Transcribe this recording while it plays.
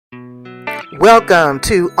Welcome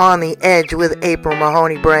to On the Edge with April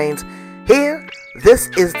Mahoney Brains. Here, this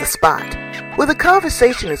is the spot where the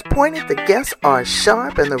conversation is pointed, the guests are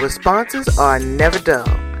sharp, and the responses are never dull.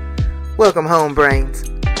 Welcome home, Brains.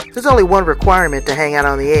 There's only one requirement to hang out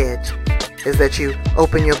on the edge, is that you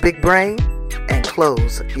open your big brain and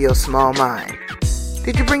close your small mind.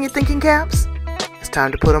 Did you bring your thinking caps? It's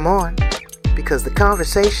time to put them on, because the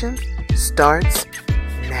conversation starts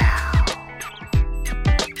now.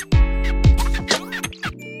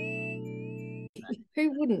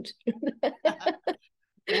 Who wouldn't?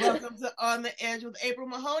 Welcome to On the Edge with April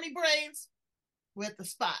Mahoney Brains. We're at the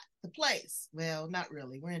spot, the place. Well, not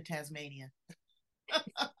really. We're in Tasmania.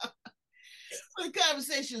 The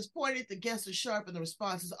conversation is pointed, the guests are sharp, and the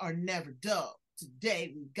responses are never dull.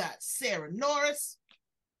 Today, we've got Sarah Norris.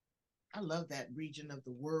 I love that region of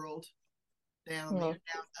the world down there,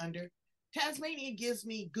 down under. Tasmania gives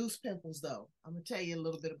me goose pimples, though. I'm going to tell you a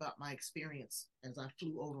little bit about my experience as I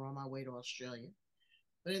flew over on my way to Australia.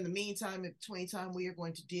 But in the meantime, in between time, we are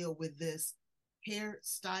going to deal with this hair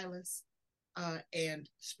stylist and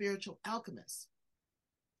spiritual alchemist.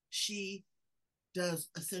 She does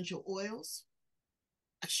essential oils,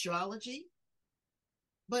 astrology,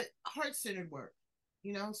 but heart-centered work,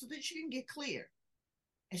 so that you can get clear.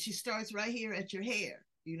 And she starts right here at your hair,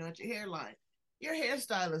 at your hairline. Your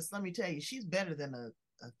hairstylist, let me tell you, she's better than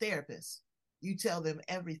a therapist. You tell them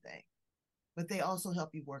everything, but they also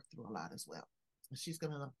help you work through a lot as well. She's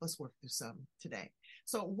going to help us work through some today.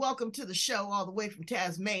 So welcome to the show all the way from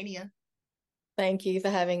Tasmania. Thank you for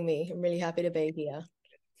having me. I'm really happy to be here.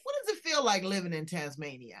 What does it feel like living in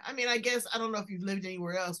Tasmania? I mean, I guess, I don't know if you've lived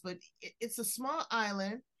anywhere else, but it's a small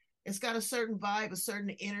island. It's got a certain vibe, a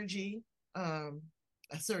certain energy, a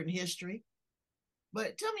certain history.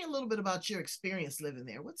 But tell me a little bit about your experience living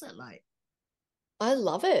there. What's that like? I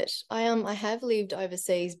love it. I have lived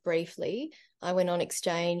overseas briefly. I went on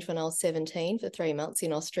exchange when I was 17 for 3 months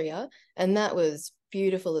in Austria, and that was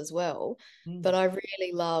beautiful as well. But I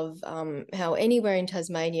really love how anywhere in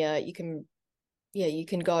Tasmania you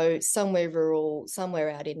can go somewhere rural,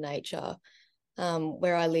 somewhere out in nature.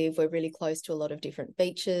 Where I live, we're really close to a lot of different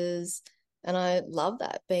beaches, and I love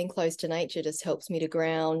that. Being close to nature just helps me to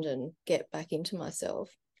ground and get back into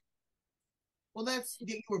myself. Well,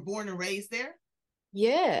 you were born and raised there?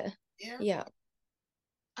 Yeah.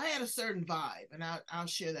 I had a certain vibe, and I'll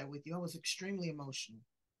share that with you. I was extremely emotional.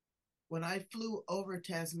 When I flew over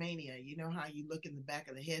Tasmania, you know how you look in the back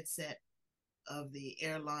of the headset of the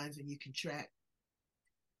airlines and you can track?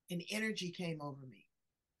 An energy came over me.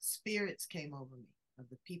 Spirits came over me of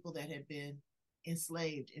the people that had been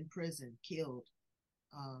enslaved, imprisoned, killed.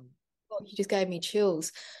 You just gave me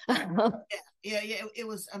chills. It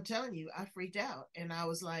was, I'm telling you, I freaked out, and I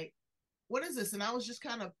was like, what is this? And I was just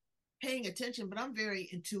kind of paying attention, but I'm very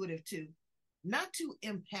intuitive too, not too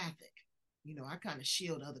empathic. I kind of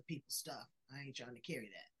shield other people's stuff. I ain't trying to carry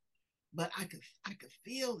that, but I could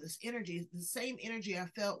feel this energy, the same energy I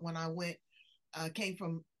felt when I came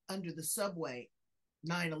from under the subway,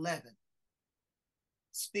 9/11.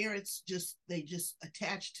 Spirits they just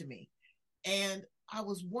attached to me. And I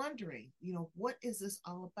was wondering, what is this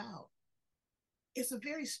all about? It's a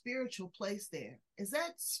very spiritual place there. Is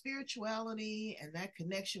that spirituality and that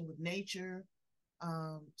connection with nature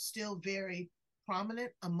still very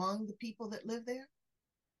prominent among the people that live there?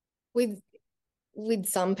 With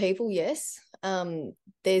some people, yes.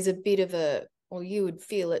 There's a bit of you would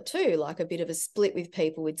feel it too, like a bit of a split with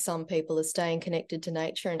people. With some people are staying connected to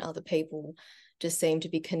nature, and other people just seem to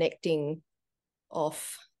be connecting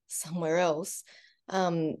off somewhere else.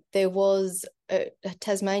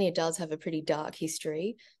 Tasmania does have a pretty dark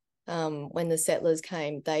history. When the settlers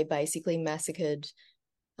came, they basically massacred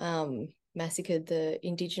the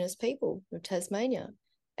Indigenous people of Tasmania,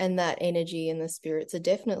 and that energy and the spirits are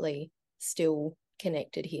definitely still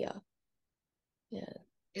connected here. Yeah.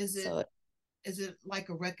 Is it like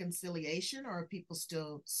a reconciliation, or are people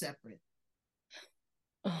still separate?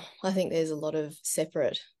 I think there's a lot of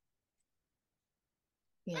separate.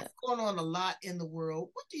 That's going on a lot in the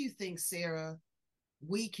world. What do you think, Sarah,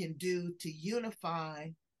 we can do to unify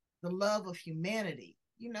the love of humanity?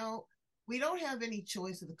 We don't have any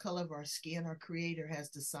choice of the color of our skin. Our Creator has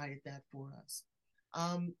decided that for us.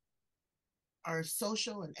 Our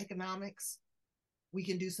social and economics, we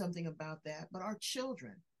can do something about that. But our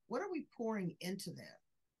children, what are we pouring into them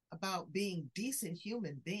about being decent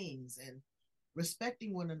human beings and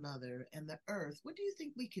respecting one another and the earth? What do you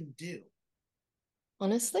think we can do?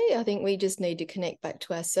 Honestly, I think we just need to connect back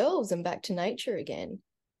to ourselves and back to nature again.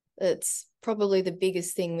 It's probably the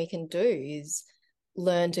biggest thing we can do, is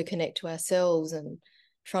learn to connect to ourselves and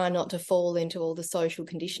try not to fall into all the social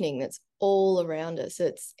conditioning that's all around us.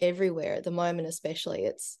 It's everywhere at the moment, especially.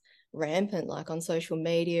 It's rampant, like on social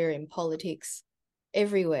media, in politics,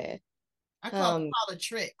 everywhere. I call it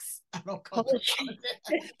politics. I don't call it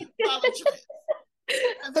politics. Politics.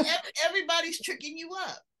 Everybody's tricking you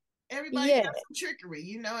up. Everybody has some trickery,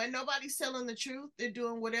 you know, and nobody's telling the truth. They're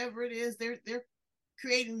doing whatever it is. They're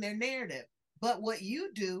creating their narrative. But what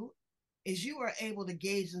you do is you are able to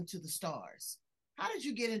gauge into the stars. How did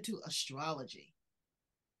you get into astrology?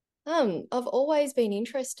 I've always been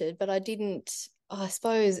interested, but I didn't, I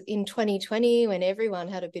suppose in 2020, when everyone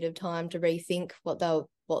had a bit of time to rethink what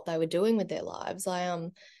they were doing with their lives, I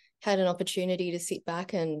had an opportunity to sit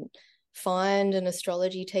back and find an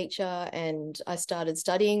astrology teacher, and I started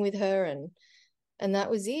studying with her, and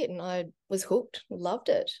that was it. And I was hooked, loved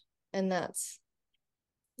it. And that's,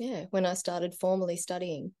 when I started formally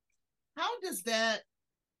studying. How does that,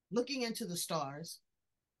 looking into the stars,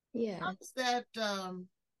 how does that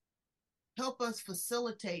help us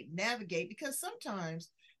facilitate, navigate? Because sometimes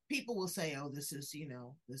people will say, oh, this is, you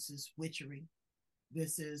know, this is witchery.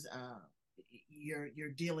 This is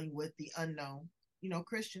you're dealing with the unknown. You know,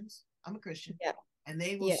 Christians, I'm a Christian, and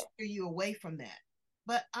they will steer you away from that.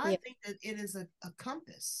 But I think that it is a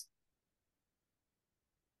compass.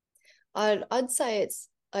 I'd say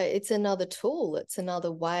it's another tool. It's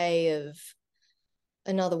another way of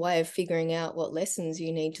figuring out what lessons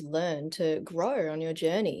you need to learn to grow on your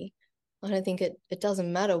journey. I don't think it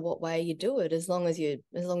doesn't matter what way you do it, as long as you're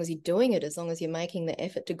doing it, as long as you're making the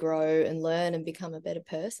effort to grow and learn and become a better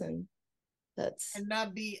person. And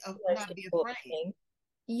not be afraid.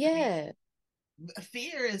 Yeah. I mean,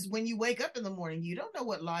 fear is when you wake up in the morning, you don't know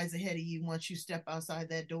what lies ahead of you once you step outside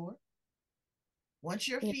that door. Once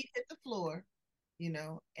your feet hit the floor, you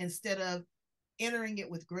know, instead of entering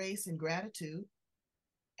it with grace and gratitude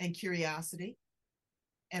and curiosity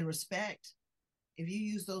and respect, if you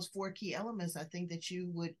use those 4 key elements, I think that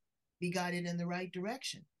you would be guided in the right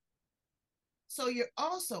direction. So you're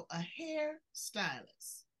also a hair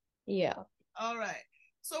stylist. Yeah. All right.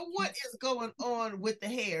 So what is going on with the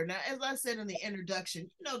hair? Now, as I said in the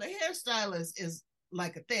introduction, you know, the hairstylist is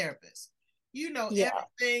like a therapist. You know,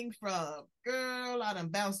 everything from, girl, I done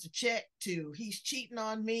bounced a check, to he's cheating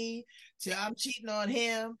on me, to I'm cheating on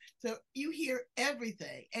him. So you hear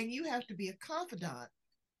everything, and you have to be a confidant.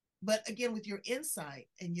 But again, with your insight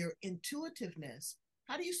and your intuitiveness,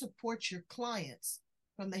 how do you support your clients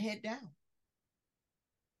from the head down?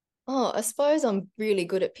 Oh, I suppose I'm really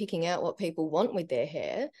good at picking out what people want with their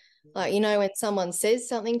hair. Like, you know, when someone says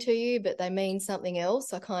something to you, but they mean something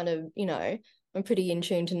else, I kind of, you know, I'm pretty in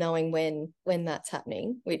tune to knowing when that's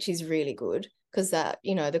happening, which is really good, because that,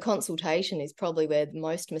 you know, the consultation is probably where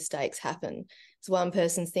most mistakes happen. So one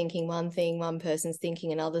person's thinking one thing, one person's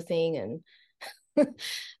thinking another thing, and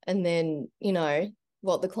and then, you know,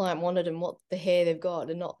 what the client wanted and what the hair they've got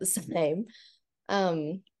are not the same.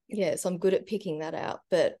 So I'm good at picking that out.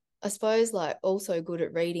 But I suppose, like, also good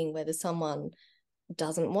at reading whether someone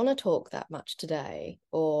doesn't want to talk that much today,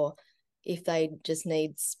 or if they just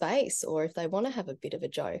need space, or if they want to have a bit of a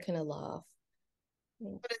joke and a laugh.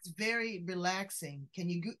 But it's very relaxing. Can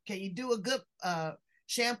you do a good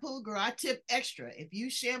shampoo, girl? I tip extra. If you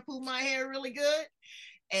shampoo my hair really good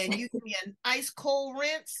and you give me an ice cold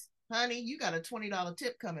rinse, honey, you got a $20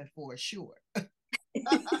 tip coming for sure.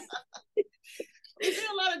 Is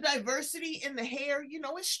there a lot of diversity in the hair? You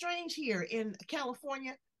know, it's strange here in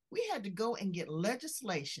California. We had to go and get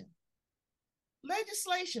legislation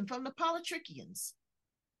from the politicians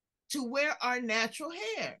to wear our natural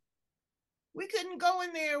hair. We couldn't go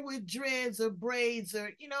in there with dreads or braids,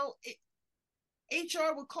 or, you know,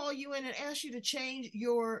 HR would call you in and ask you to change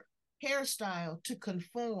your hairstyle to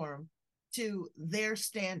conform to their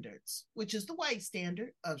standards, which is the white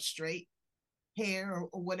standard of straight hair,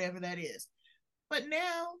 or whatever that is. But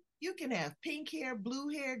now you can have pink hair, blue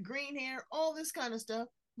hair, green hair, all this kind of stuff.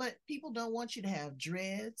 But people don't want you to have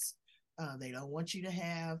dreads. They don't want you to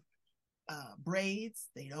have braids.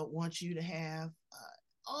 They don't want you to have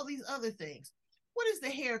all these other things. What is the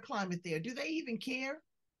hair climate there? Do they even care?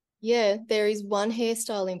 Yeah, there is one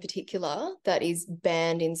hairstyle in particular that is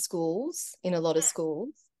banned in schools, in a lot of schools.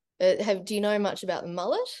 Do you know much about the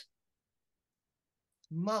mullet?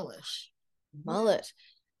 Mullet.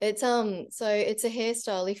 It's so it's a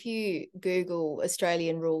hairstyle. If you Google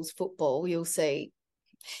Australian rules football, you'll see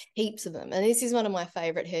heaps of them. And this is one of my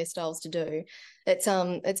favorite hairstyles to do.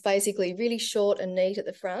 It's basically really short and neat at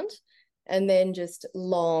the front, and then just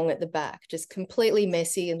long at the back, just completely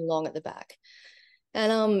messy and long at the back.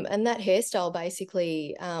 And that hairstyle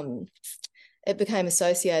basically it became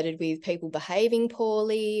associated with people behaving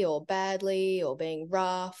poorly or badly or being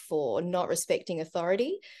rough or not respecting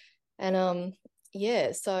authority. And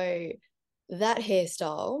yeah, so that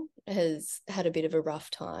hairstyle has had a bit of a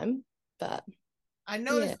rough time, but I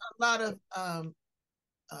noticed a lot of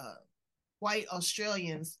white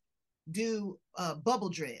Australians do bubble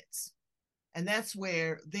dreads, and that's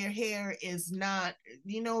where their hair is not.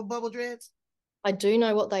 You know, bubble dreads. I do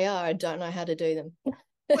know what they are. I don't know how to do them.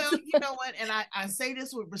 Well, you know what, and I say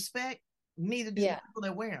this with respect. Neither do the people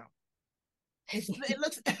that wear them. It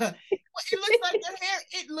looks it looks like their hair.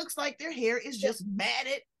 It looks like their hair is just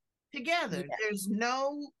matted together. Yeah. There's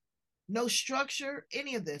no structure,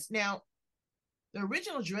 any of this. Now, the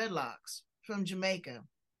original dreadlocks from Jamaica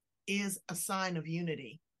is a sign of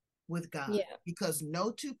unity with God, because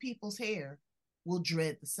no two people's hair will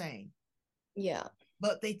dread the same. Yeah.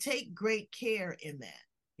 But they take great care in that.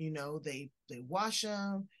 You know, they wash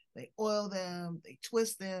them, they oil them, they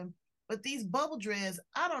twist them. But these bubble dreads,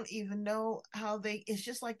 I don't even know how it's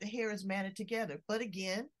just like the hair is matted together. But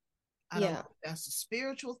again, I don't know if that's a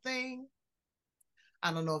spiritual thing.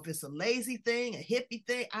 I don't know if it's a lazy thing, a hippie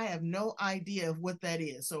thing. I have no idea of what that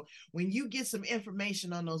is. So when you get some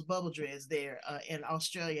information on those bubble dreads there in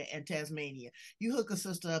Australia and Tasmania, you hook a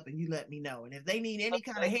sister up and you let me know. And if they need any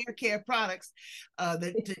kind of hair care products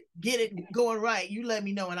to get it going right, you let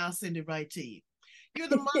me know and I'll send it right to you. You're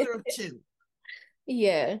the mother of two.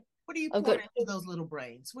 Yeah. What are you pouring into those little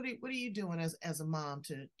brains? What are you doing as a mom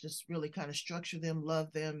to just really kind of structure them,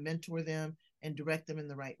 love them, mentor them, and direct them in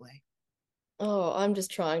the right way? Oh, I'm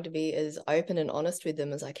just trying to be as open and honest with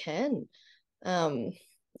them as I can.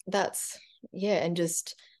 That's and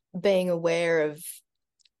just being aware of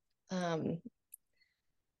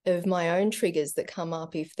my own triggers that come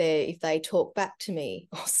up if they talk back to me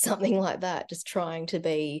or something like that. Just trying to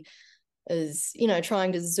be as,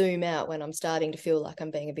 trying to zoom out when I'm starting to feel like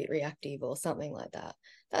I'm being a bit reactive or something like that.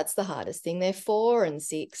 That's the hardest thing. They're 4 and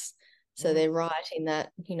 6, so they're right in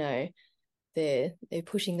that, they're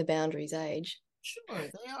pushing the boundaries age. Sure,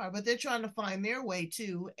 they are, but they're trying to find their way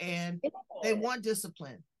too, and they want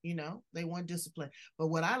discipline. They want discipline. But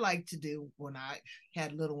what I like to do when I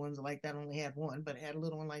had little ones like that, I only had one, but I had a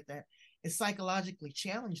little one like that, is psychologically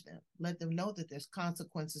challenge them, let them know that there's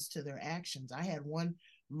consequences to their actions. I had one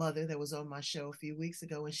mother that was on my show a few weeks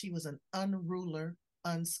ago, and she was an unruler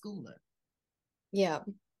unschooler. Yeah.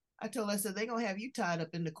 I told her, I said, they're going to have you tied up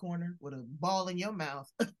in the corner with a ball in your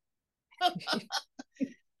mouth.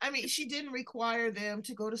 I mean, she didn't require them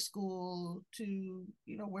to go to school, to,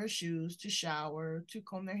 wear shoes, to shower, to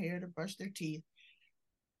comb their hair, to brush their teeth.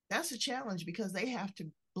 That's a challenge because they have to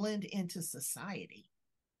blend into society.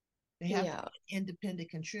 They have to be an independent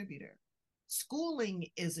contributor. Schooling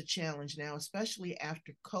is a challenge now, especially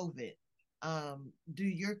after COVID. Do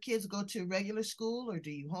your kids go to regular school or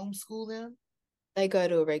do you homeschool them? They go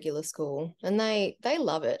to a regular school and they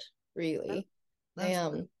love it, really. They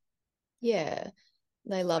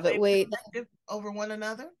they love it. We protective over one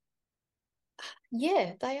another?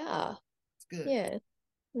 Yeah, they are. It's good. Yeah.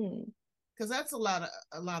 Because that's a lot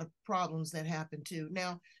of problems that happen too.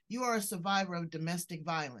 Now, you are a survivor of domestic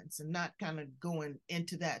violence, and not kind of going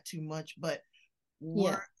into that too much, but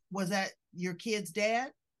was that your kid's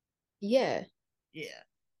dad? Yeah.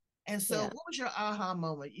 And so what was your aha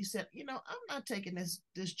moment? You said, I'm not taking this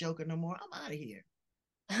joker no more. I'm out of here.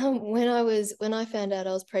 When I found out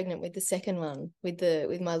I was pregnant with the second one,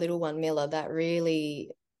 with my little one Miller, that really,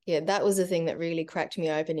 that was the thing that really cracked me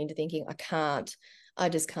open into thinking I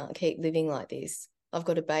just can't keep living like this. I've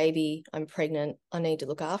got a baby, I'm pregnant, I need to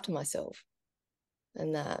look after myself.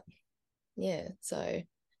 And that, so.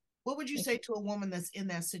 What would you say to a woman that's in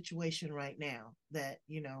that situation right now that,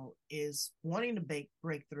 is wanting to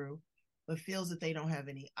break through, but feels that they don't have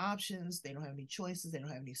any options, they don't have any choices, they don't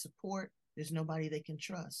have any support, there's nobody they can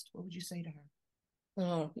trust? What would you say to her?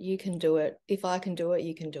 Oh, you can do it. If I can do it,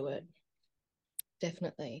 you can do it.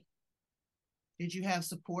 Definitely. Did you have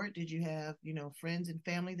support? Did you have, friends and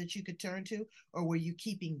family that you could turn to, or were you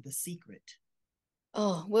keeping the secret?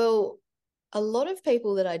 Oh, well, a lot of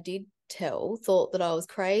people that I did tell thought that I was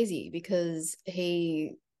crazy because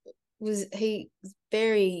he was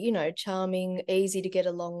very, charming, easy to get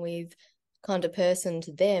along with kind of person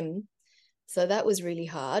to them. So that was really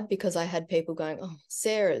hard because I had people going, oh,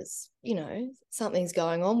 Sarah's, something's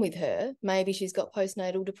going on with her. Maybe she's got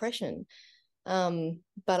postnatal depression.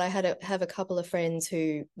 But I have a couple of friends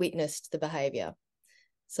who witnessed the behavior.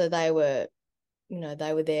 So they were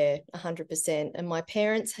there 100%. And my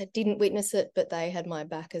parents didn't witness it, but they had my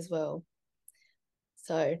back as well.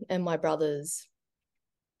 So, and my brothers,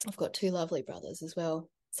 I've got 2 lovely brothers as well.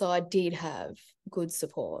 So I did have good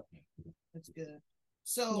support. That's good.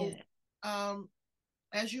 So,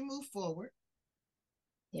 as you move forward,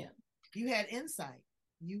 you had insight.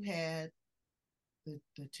 You had the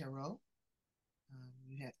tarot.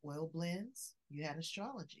 You had oil blends. You had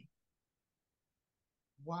astrology.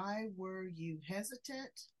 Why were you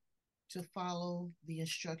hesitant to follow the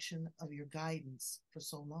instruction of your guidance for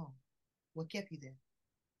so long? What kept you there?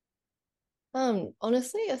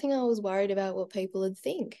 Honestly, I think I was worried about what people would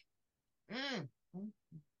think.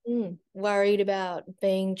 Worried about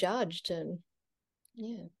being judged, and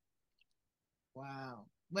Wow.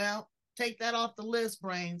 Well, take that off the list,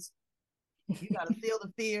 brains. You got to feel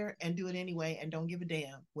the fear and do it anyway, and don't give a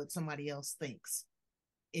damn what somebody else thinks.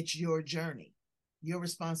 It's your journey. Your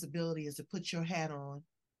responsibility is to put your hat on,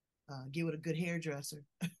 give it a good hairdresser,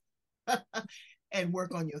 and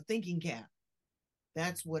work on your thinking cap.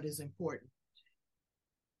 That's what is important.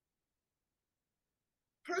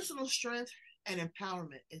 Personal strength and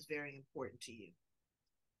empowerment is very important to you.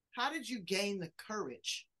 How did you gain the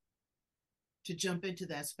courage to jump into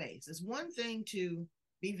that space? It's one thing to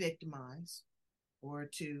be victimized or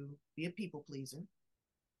to be a people pleaser.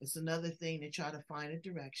 It's another thing to try to find a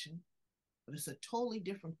direction, but it's a totally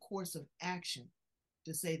different course of action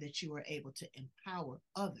to say that you are able to empower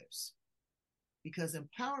others, because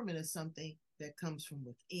empowerment is something that comes from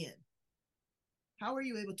within. How are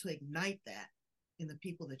you able to ignite that in the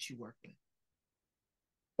people that you work with?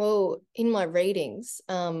 Well, in my readings,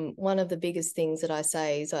 one of the biggest things that I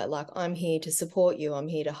say is like, I'm here to support you. I'm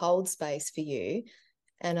here to hold space for you.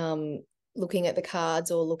 And looking at the cards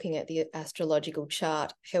or looking at the astrological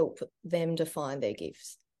chart help them to find their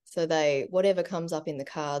gifts. So whatever comes up in the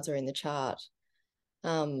cards or in the chart,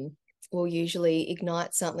 will usually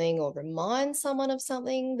ignite something or remind someone of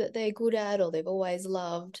something that they're good at or they've always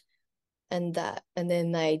loved, and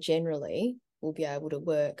then they generally will be able to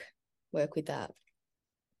work with that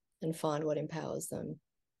and find what empowers them.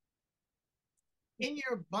 In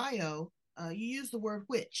your bio, you use the word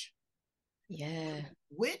witch. Yeah.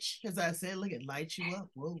 Witch, as I said, look, it lights you up.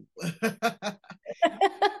 Whoa.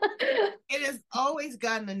 It has always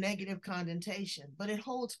gotten a negative connotation, but it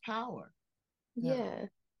holds power. Yeah.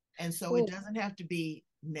 And so it doesn't have to be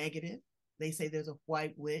negative. They say there's a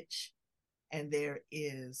white witch and there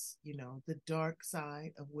is, the dark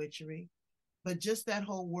side of witchery. But just that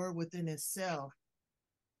whole word within itself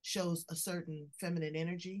shows a certain feminine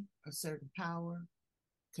energy, a certain power,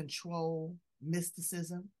 control,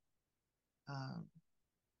 mysticism,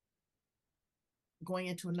 going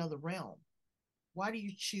into another realm. Why do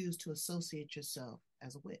you choose to associate yourself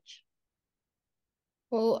as a witch?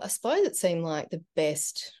 Well, I suppose it seemed like the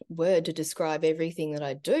best word to describe everything that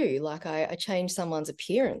I do. Like I change someone's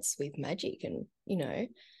appearance with magic and,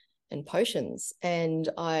 and potions. And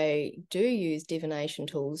I do use divination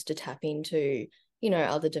tools to tap into,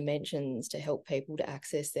 other dimensions to help people to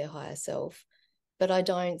access their higher self. But I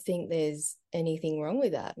don't think there's anything wrong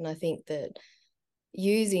with that. And I think that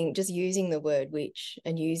using the word witch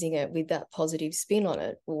and using it with that positive spin on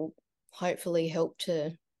it will hopefully help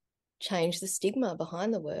to change the stigma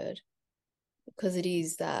behind the word, because it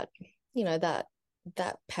is that,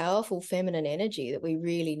 that powerful feminine energy that we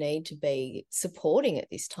really need to be supporting at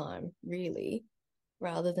this time, really,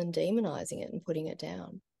 rather than demonizing it and putting it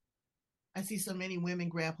down. I see so many women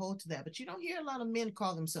grab hold to that, but you don't hear a lot of men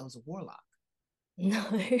call themselves a warlock. No.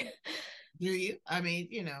 Do you? I mean,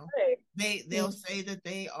 they'll say that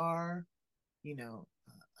they are,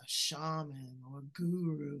 a shaman or a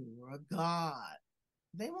guru or a god.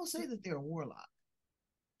 They won't say that they're a warlock.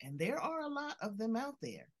 And there are a lot of them out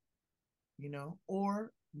there,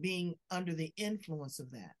 or being under the influence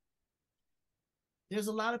of that. There's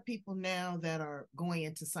a lot of people now that are going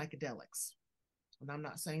into psychedelics. And I'm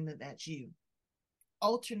not saying that that's you.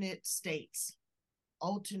 Alternate states,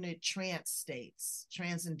 alternate trance states,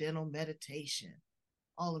 transcendental meditation,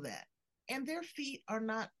 all of that. And their feet are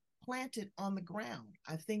not planted on the ground.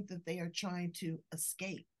 I think that they are trying to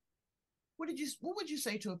escape. What would you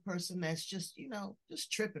say to a person that's just,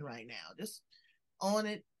 just tripping right now, just on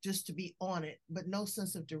it, just to be on it, but no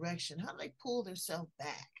sense of direction? How do they pull themselves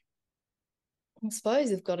back? I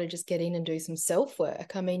suppose you've got to just get in and do some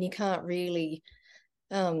self-work. I mean, you can't really,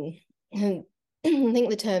 I think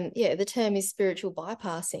the term is spiritual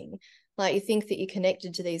bypassing. Like, you think that you're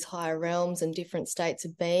connected to these higher realms and different states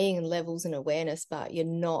of being and levels and awareness, but you're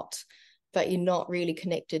not really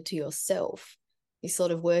connected to yourself. You're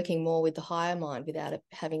sort of working more with the higher mind without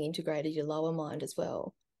having integrated your lower mind as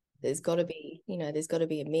well. There's got to be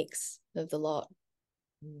a mix of the lot.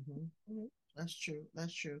 Mm-hmm. That's true.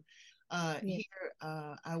 Here,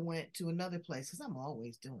 I went to another place because I'm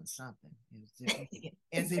always doing something,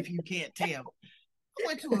 as if you can't tell. I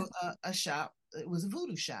went to a shop. It was a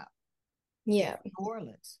voodoo shop in Yeah. New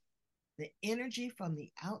Orleans. The energy from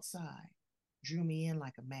the outside drew me in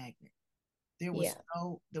like a magnet. There was Yeah.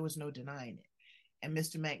 no denying it. And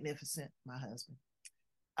Mr. Magnificent, my husband,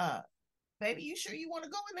 baby, you sure you want to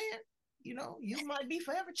go in there? You know, you might be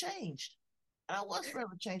forever changed. And I was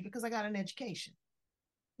forever changed because I got an education.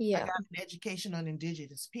 I Yeah. got an education on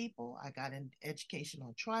indigenous people. I got an education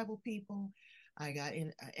on tribal people. I got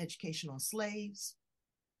an education on slaves,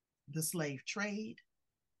 the slave trade.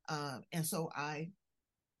 And so I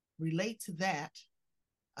relate to that.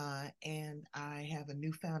 And I have a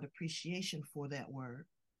newfound appreciation for that word,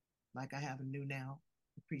 like I have a new now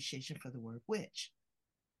appreciation for the word witch.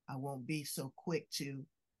 I won't be so quick to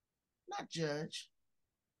not judge,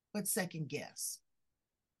 but second guess,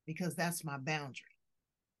 because that's my boundary.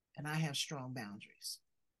 And I have strong boundaries.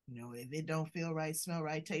 You know, if it don't feel right, smell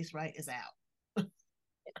right, taste right, it's out.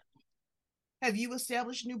 Have you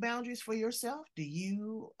established new boundaries for yourself? Do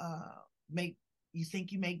you make you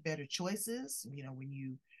think you make better choices? You know, when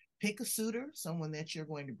you pick a suitor, someone that you're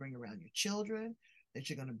going to bring around your children, that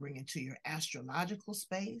you're going to bring into your astrological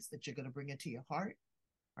space, that you're going to bring into your heart.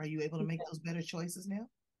 Are you able to make those better choices now?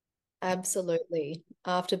 Absolutely.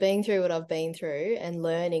 After being through what I've been through and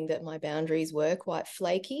learning that my boundaries were quite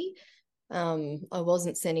flaky, I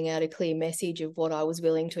wasn't sending out a clear message of what I was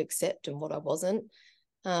willing to accept and what I wasn't.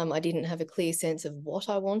 I didn't have a clear sense of what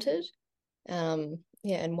I wanted. And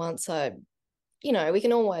once we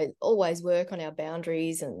can always work on our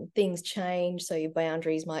boundaries, and things change, so your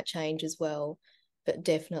boundaries might change as well. But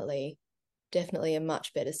definitely a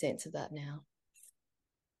much better sense of that now.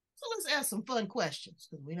 So let's ask some fun questions,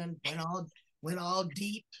 because we done went all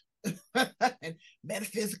deep and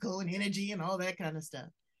metaphysical and energy and all that kind of stuff.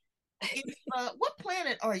 What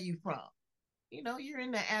planet are you from? You know, you're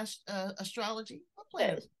into astrology. What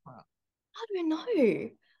planet are you from?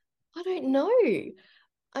 I don't know.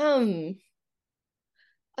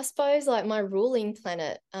 I suppose like my ruling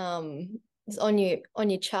planet is on your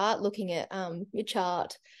chart. Looking at your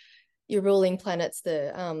chart, your ruling planet's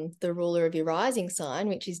the ruler of your rising sign,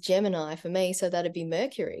 which is Gemini for me. So that'd be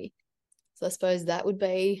Mercury. So I suppose that would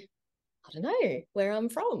be, I don't know, where I'm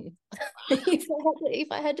from. if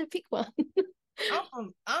I had to pick one.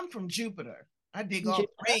 I'm from Jupiter. I dig off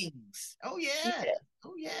Jupiter. rings. Oh yeah. Yeah.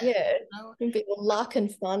 Oh yeah. Yeah. You know, A bit of luck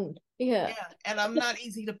and fun. Yeah. yeah. And I'm not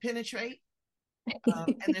easy to penetrate.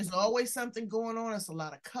 And there's always something going on. It's a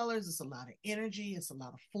lot of colors. It's a lot of energy. It's a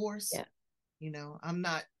lot of force. Yeah. You know, I'm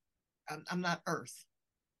not Earth.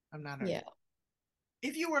 I'm not Earth. Yeah.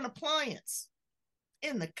 If you were an appliance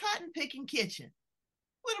in the cotton picking kitchen,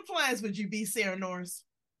 what appliance would you be, Sarah Norris?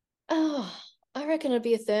 Oh, I reckon it'd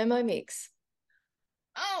be a Thermomix.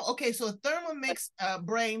 Oh, okay. So a Thermomix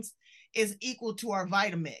brains is equal to our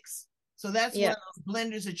Vitamix. So that's one Yeah. of those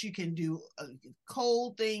blenders that you can do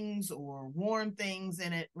cold things or warm things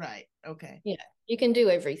in it. Right. Okay. Yeah. You can do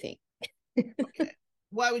everything. Okay.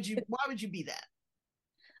 Why would you be that?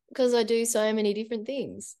 Because I do so many different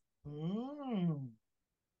things. Mm.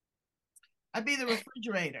 I'd be the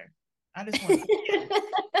refrigerator. I just want to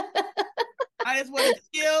I just want to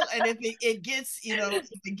chill, and if it gets, if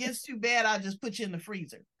it gets too bad, I'll just put you in the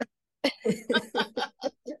freezer.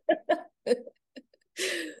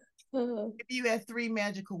 If you had three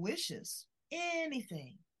magical wishes,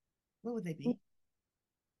 anything, what would they be?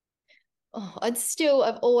 Oh,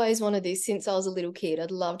 I've always wanted this since I was a little kid.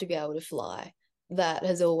 I'd love to be able to fly. That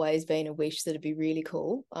has always been a wish that'd be really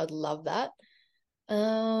cool. I'd love that.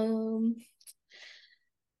 I'd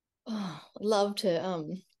love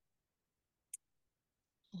to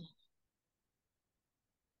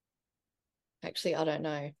actually, I don't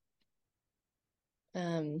know.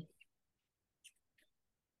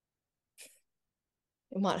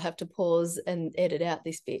 We might have to pause and edit out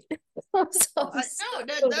this bit. No, that's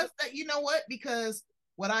that. You know what? Because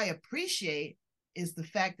what I appreciate is the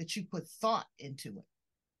fact that you put thought into it.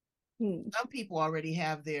 Some people already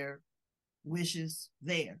have their wishes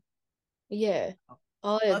there. Yeah.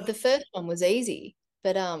 Oh, the first one was easy,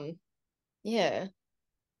 but yeah.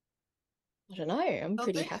 I don't know. I'm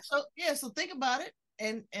pretty happy. So think about it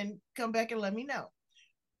and come back and let me know.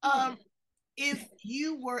 Yeah. If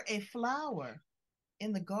you were a flower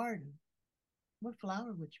in the garden, what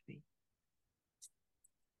flower would you be?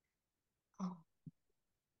 Oh.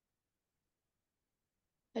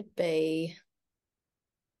 I'd be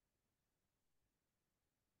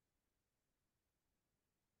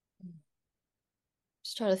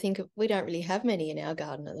just trying to think of, we don't really have many in our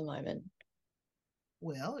garden at the moment.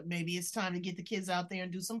 Well, maybe it's time to get the kids out there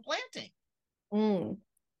and do some planting.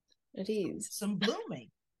 It is. Some blooming.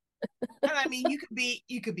 And I mean, you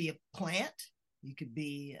could be a plant, You could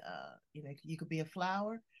be, you could be a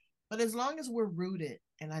flower, but as long as we're rooted,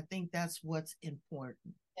 and I think that's what's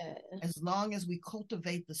important. Yeah. As long as we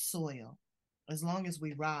cultivate the soil, as long as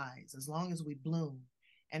we rise, as long as we bloom,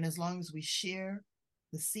 and as long as we share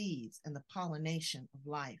the seeds and the pollination of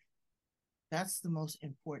life, that's the most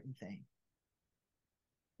important thing.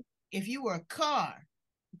 If you were a car,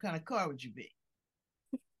 what kind of car would you be?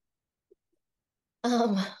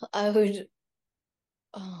 I would,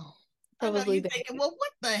 oh, I know probably you're be. thinking, well,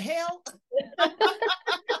 what the hell?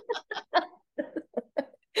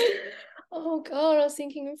 Oh God, I was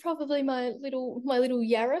thinking probably my little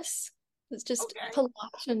Yaris. It's just Okay, polite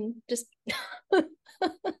and just that's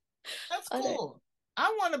I don't cool.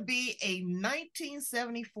 I want to be a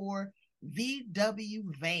 1974 VW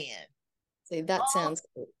van, see that all, sounds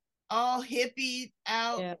cool. all hippie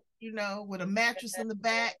out, Yeah, with a mattress in the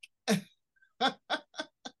back.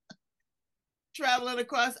 Traveling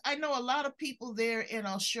across. I know a lot of people there in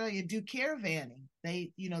Australia do caravanning.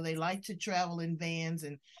 They like to travel in vans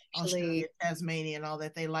in Australia, actually, Tasmania, and all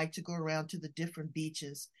that. They like to go around to the different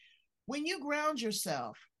beaches. When you ground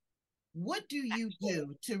yourself, what do you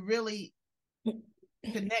do to really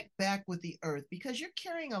connect back with the earth? Because you're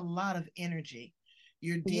carrying a lot of energy.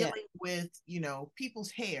 You're yeah, dealing with,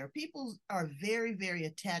 people's hair. People are very, very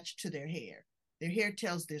attached to their hair. Their hair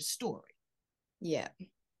tells their story. yeah.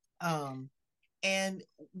 Um, and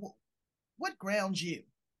what grounds you?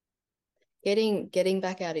 Getting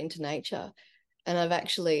back out into nature, and I've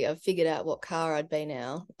figured out what car I'd be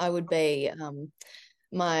now. I would be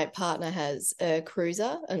my partner has a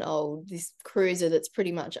cruiser, this cruiser that's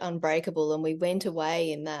pretty much unbreakable, and we went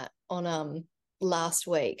away in that on last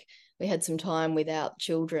week. We had some time without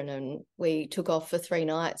children, and we took off for 3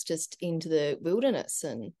 nights just into the wilderness,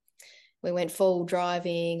 and we went full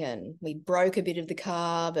driving, and we broke a bit of the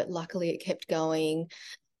car, but luckily it kept going.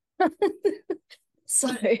 So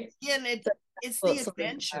But again, it's the what sort of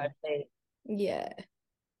adventure. yeah.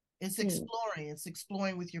 It's Mm. exploring. It's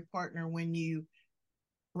exploring with your partner when you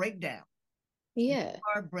break down. When Yeah, your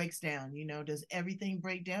car breaks down, does everything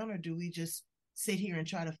break down, or do we just sit here and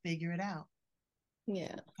try to figure it out?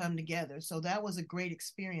 yeah, Come together. So that was a great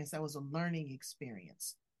experience. That was a learning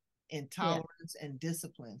experience in yeah, tolerance and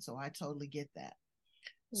discipline. So I totally get that.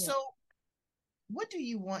 yeah. So what do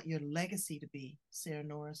you want your legacy to be, Sarah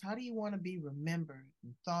Norris? How do you want to be remembered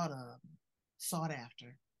and thought of, sought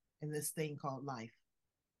after in this thing called life?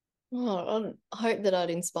 Well, I hope that I'd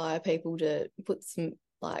inspire people to put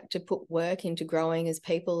work into growing as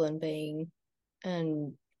people and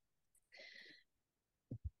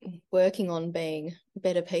working on being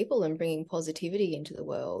better people and bringing positivity into the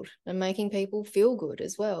world and making people feel good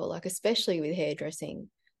as well, like especially with hairdressing.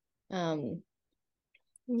 Um,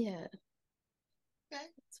 yeah. Okay.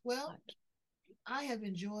 Well, I have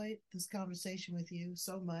enjoyed this conversation with you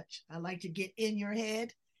so much. I like to get in your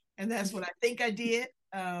head, and that's what I think I did.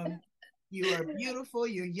 You are beautiful,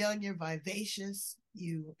 you're young, you're vivacious,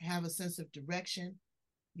 you have a sense of direction,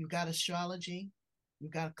 you've got astrology,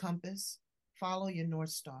 you've got a compass. Follow your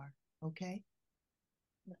North Star, okay?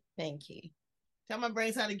 Thank you. Tell my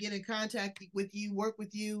brains how to get in contact with you, work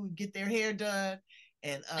with you, get their hair done,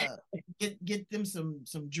 and get them some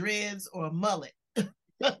dreads or a mullet.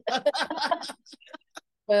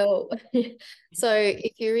 Well, so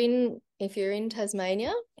if you're in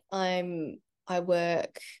Tasmania, I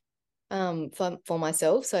work for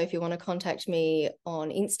myself. So if you want to contact me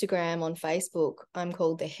on Instagram, on Facebook, I'm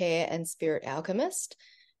called the Hair and Spirit Alchemist.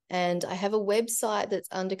 And I have a website that's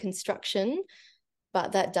under construction,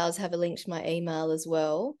 but that does have a link to my email as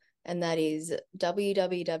well. And that is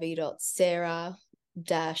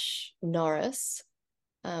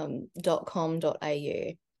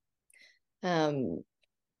www.sarah-norris.com.au.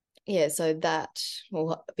 Yeah, so that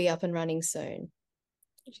will be up and running soon,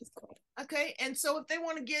 which is cool. Okay, and so if they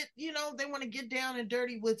want to get down and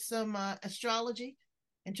dirty with some astrology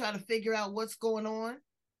and try to figure out what's going on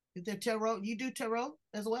with their tarot, you do tarot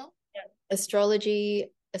as well? Yeah. Astrology,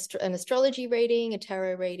 an astrology reading, a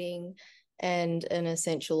tarot reading, and an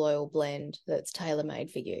essential oil blend that's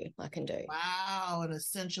tailor-made for you, I can do. Wow, an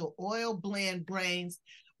essential oil blend, brains.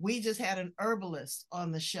 We just had an herbalist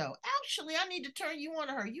on the show. Actually, I need to turn you on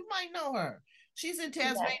to her. You might know her. She's in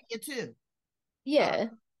Tasmania too. Yeah.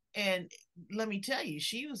 And let me tell you,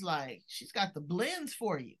 she was like, she's got the blends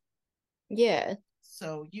for you. Yeah.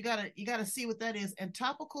 So you gotta see what that is. And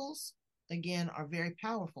topicals, again, are very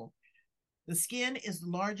powerful. The skin is the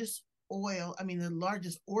largest the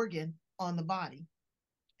largest organ on the body.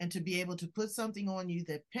 And to be able to put something on you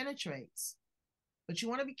that penetrates, but you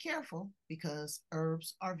want to be careful because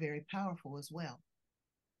herbs are very powerful as well.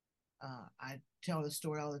 I tell the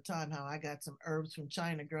story all the time how I got some herbs from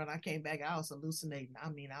China, girl, and I came back, I was hallucinating. I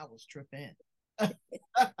mean, I was tripping.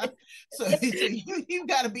 So you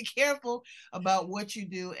got to be careful about what you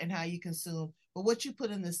do and how you consume, but what you put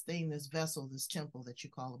in this thing, this vessel, this temple that you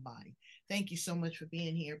call a body. Thank you so much for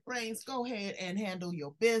being here. Brains, go ahead and handle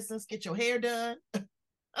your business. Get your hair done.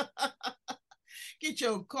 Get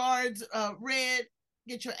your cards read.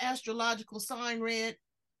 Get your astrological sign read.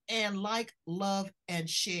 And like, love, and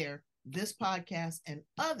share this podcast and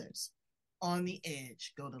others on the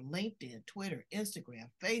edge. Go to LinkedIn, Twitter, Instagram,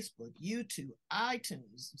 Facebook, YouTube,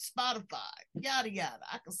 iTunes, Spotify, yada, yada.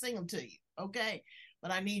 I can sing them to you, okay?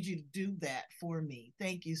 But I need you to do that for me.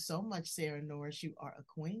 Thank you so much, Sarah Norris. You are a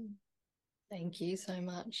queen. Thank you so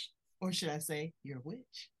much. Or should I say, you're a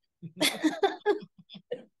witch.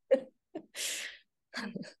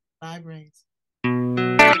 Bye, Brains.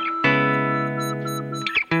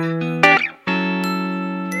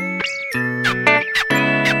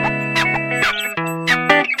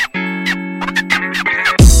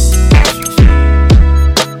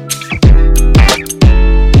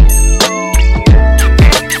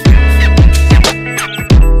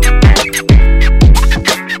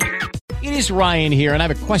 Ryan here, and I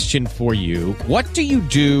have a question for you. What do you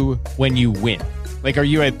do when you win? Like, are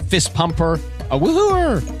you a fist pumper, a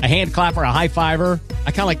woohooer, a hand clapper, a high fiver?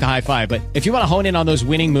 I kind of like the high five, but if you want to hone in on those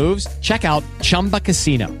winning moves, check out Chumba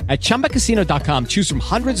Casino. At ChumbaCasino.com, choose from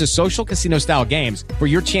hundreds of social casino style games for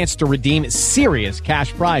your chance to redeem serious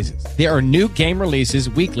cash prizes. There are new game releases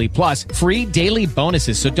weekly, plus free daily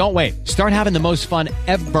bonuses. So don't wait. Start having the most fun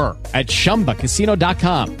ever at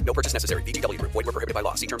ChumbaCasino.com. No purchase necessary. VGW Group. Void where prohibited by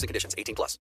law. See terms and conditions. 18+.